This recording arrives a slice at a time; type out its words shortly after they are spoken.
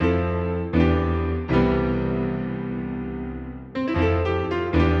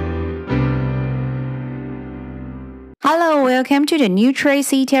Hello, welcome to the new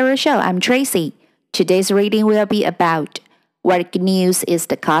Tracy Tarot Show. I'm Tracy. Today's reading will be about what good news is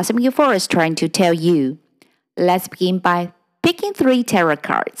the cosmic force trying to tell you. Let's begin by picking 3 tarot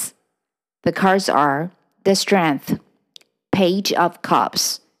cards. The cards are the Strength, Page of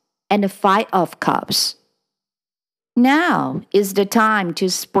Cups, and the 5 of Cups. Now is the time to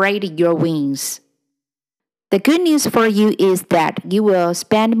spread your wings. The good news for you is that you will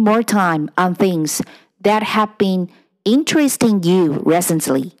spend more time on things that have been interesting you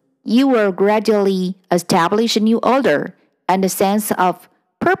recently. You will gradually establish a new order and a sense of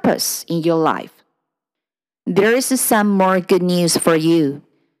purpose in your life. There is some more good news for you,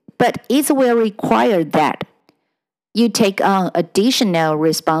 but it will require that you take on additional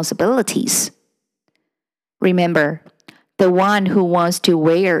responsibilities. Remember, the one who wants to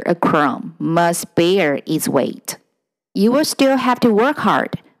wear a crown must bear its weight. You will still have to work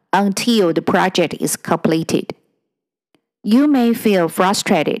hard until the project is completed. You may feel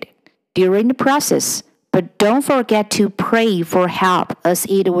frustrated during the process, but don't forget to pray for help as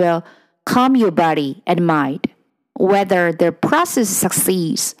it will calm your body and mind, whether the process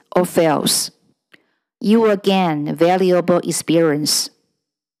succeeds or fails. You will gain valuable experience.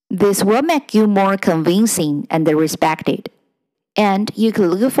 This will make you more convincing and respected, and you can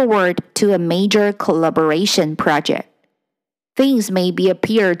look forward to a major collaboration project. Things may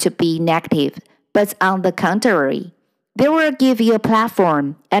appear to be negative, but on the contrary, they will give you a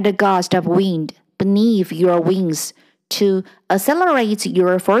platform and a gust of wind beneath your wings to accelerate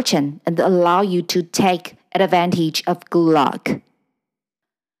your fortune and allow you to take advantage of good luck.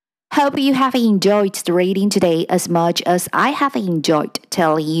 Hope you have enjoyed the reading today as much as I have enjoyed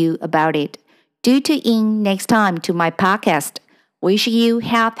telling you about it. Do tune in next time to my podcast. Wish you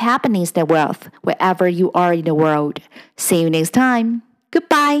health, happiness, and wealth wherever you are in the world. See you next time.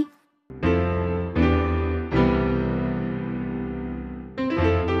 Goodbye.